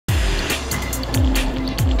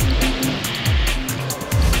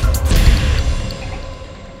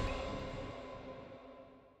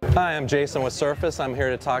Hi, I'm Jason with Serfas. I'm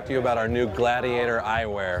here to talk to you about our new Gladiator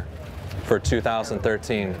eyewear for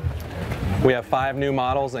 2013. We have 5 new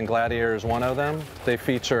models and Gladiator is one of them. They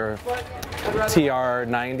feature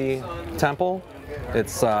TR90 temple.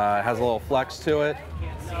 It has a little flex to it.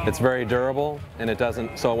 It's very durable and it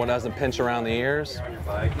doesn't pinch around the ears.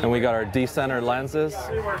 And we got our decentered lenses,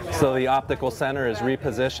 so the optical center is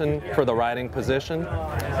repositioned for the riding position.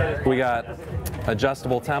 We got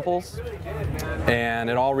adjustable temples, and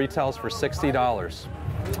it all retails for $60.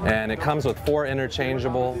 And it comes with 4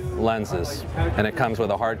 interchangeable lenses, and it comes with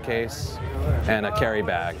a hard case and a carry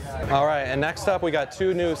bag. All right, and next up we got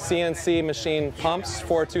 2 new CNC machine pumps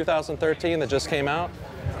for 2013 that just came out.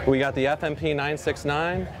 We got the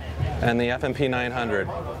FMP-969 and the FMP-900.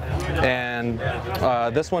 And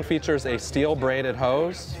this one features a steel braided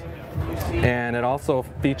hose, and it also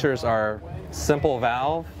features our simple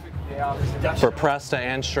valve for Presta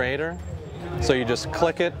and Schrader. So you just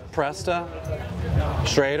click it, Presta,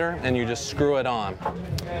 Schrader, and you just screw it on.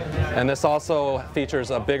 And this also features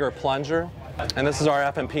a bigger plunger. And this is our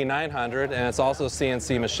FMP-900, and it's also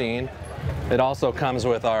CNC machine. It also comes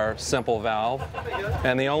with our simple valve.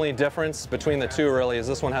 And the only difference between the two really is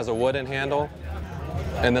this one has a wooden handle,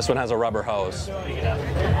 and this one has a rubber hose.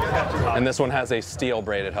 And this one has a steel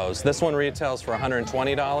braided hose. This one retails for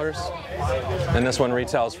 $120, and this one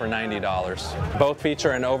retails for $90. Both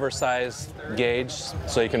feature an oversized gauge,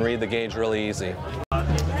 so you can read the gauge really easy.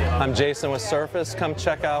 I'm Jason with Serfas. Come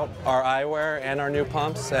check out our eyewear and our new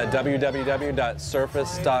pumps at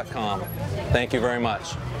www.serfas.com. Thank you very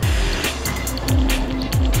much.